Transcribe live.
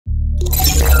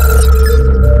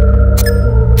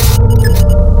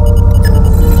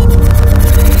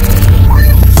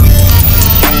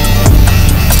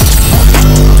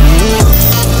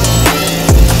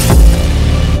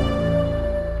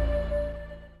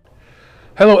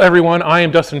Hello everyone, I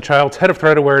am Dustin Childs, Head of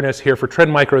Threat Awareness here for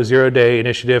Trend Micro Zero Day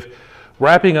Initiative,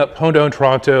 wrapping up Pwn2Own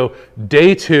Toronto,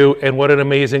 day 2, and what an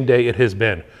amazing day it has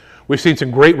been. We've seen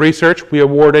some great research. We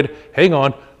awarded, hang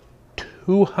on,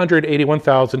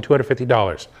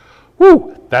 $281,250.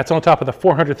 Woo! That's on top of the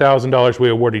 $400,000 we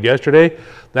awarded yesterday.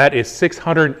 That is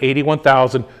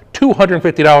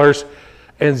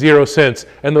 $681,250.00,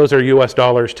 and those are US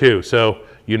dollars too, so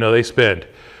you know they spend.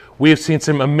 We have seen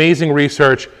some amazing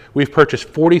research. We've purchased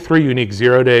 43 unique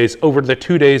 0 days over the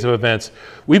 2 days of events.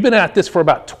 We've been at this for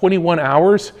about 21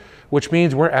 hours, which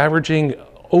means we're averaging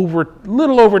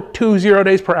little over 2 0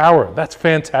 days per hour. That's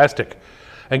fantastic.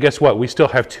 And guess what? We still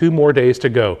have 2 more days to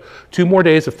go. 2 more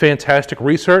days of fantastic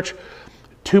research.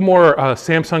 2 more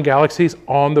Samsung Galaxies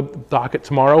on the docket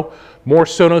tomorrow. More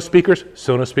Sonos speakers.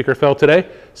 Sonos speaker fell today.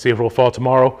 See if it will fall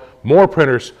tomorrow. More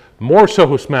printers. More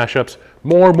Soho smash-ups.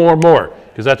 More.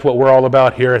 Because that's what we're all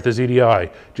about here at the ZDI.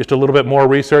 Just a little bit more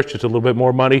research, just a little bit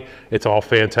more money. It's all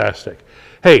fantastic.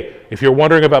 Hey, if you're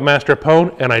wondering about Master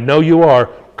Pwn, and I know you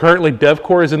are, currently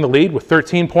DevCore is in the lead with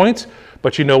 13 points.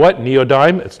 But you know what?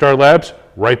 Neodyme at Star Labs,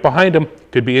 right behind him.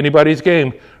 Could be anybody's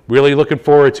game. Really looking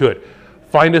forward to it.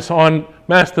 Find us on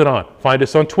Mastodon. Find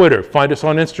us on Twitter. Find us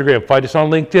on Instagram. Find us on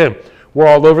LinkedIn. We're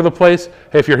all over the place.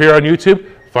 Hey, if you're here on YouTube,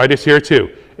 find us here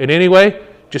too. And anyway,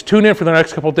 just tune in for the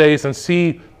next couple of days and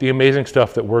see the amazing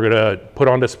stuff that we're going to put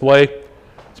on display.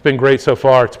 It's been great so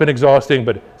far. It's been exhausting,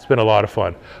 but it's been a lot of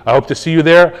fun. I hope to see you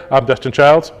there. I'm Dustin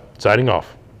Childs, signing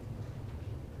off.